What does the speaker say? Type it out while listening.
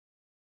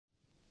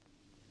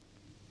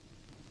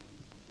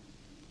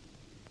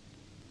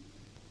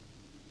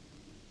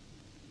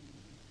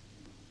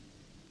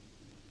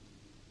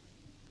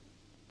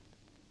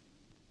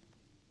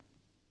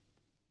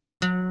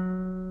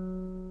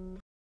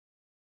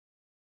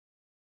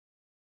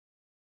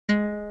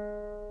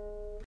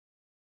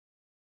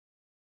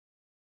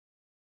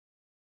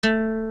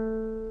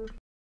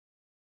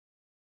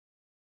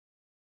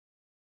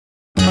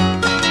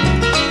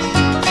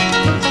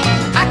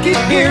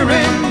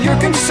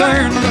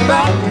concerned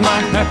about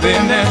my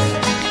happiness.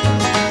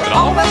 But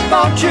all that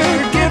thought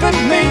you're giving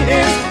me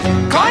is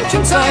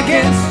conscience, I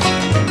guess.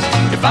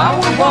 If I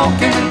were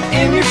walking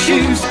in your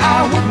shoes,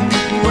 I wouldn't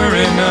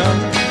worry none.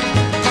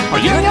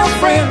 Are you and your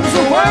friends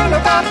are worried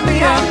about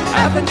me? I'm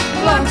having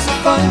lots of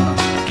fun.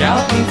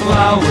 Counting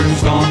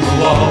flowers on the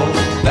wall,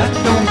 that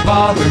don't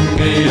bother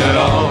me at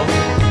all.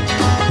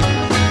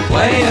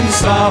 Playing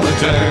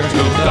solitaire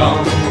till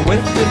dawn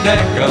with the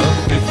deck of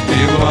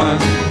 51.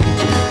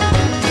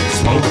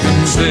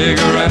 Smoking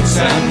cigarettes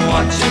and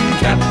watching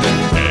Captain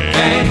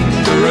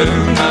Kangaroo.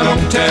 Now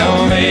don't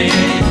tell me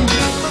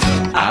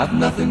I've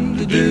nothing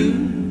to do.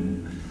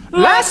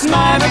 Last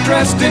night I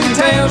dressed in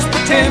tails,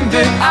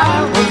 pretended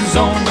I was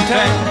on the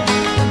town.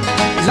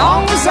 As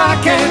long as I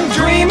can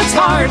dream, it's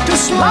hard to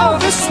slow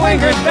the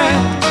swinger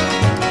down.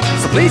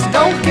 So please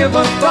don't give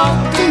a thought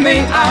to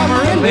me, I'm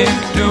really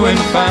doing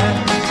fine.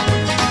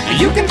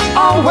 You can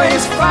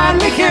always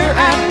find me here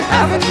and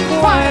having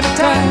quite a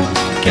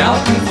time.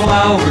 Counting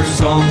flowers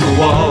on the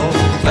wall,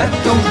 that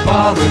don't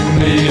bother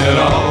me at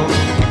all.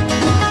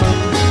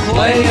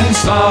 Playing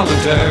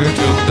solitaire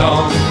till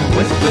dawn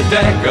with the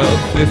deck of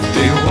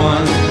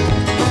 51.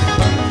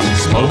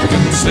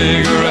 Smoking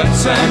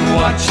cigarettes and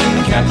watching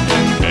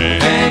Captain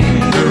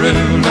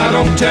Kangaroo. Now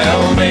don't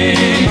tell me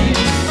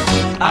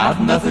I've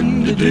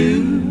nothing to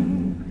do.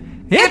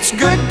 It's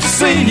good to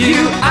see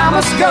you, I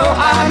must go,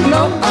 I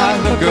know I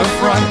look a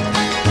fright.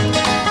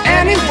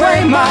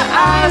 Anyway, my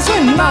eyes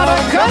are not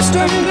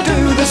accustomed to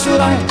this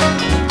light,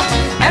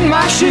 and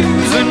my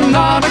shoes are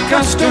not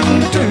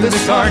accustomed to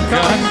this hard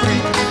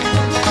concrete.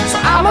 So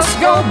I must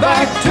go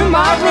back to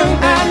my room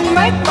and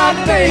make my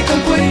day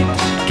complete.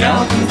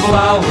 Counting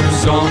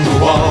flowers on the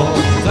wall,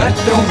 that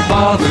don't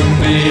bother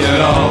me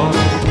at all.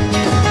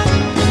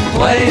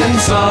 Playing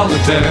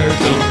solitaire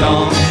till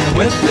dawn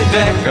with the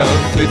deck of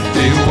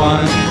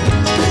 51.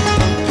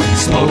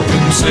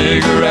 Smoking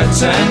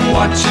cigarettes and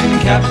watching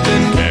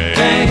Captain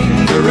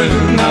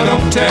Kangaroo. Now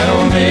don't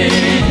tell me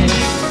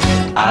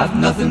I've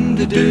nothing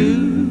to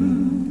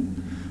do.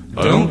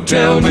 Don't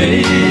tell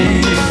me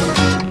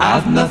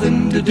I've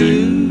nothing to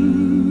do.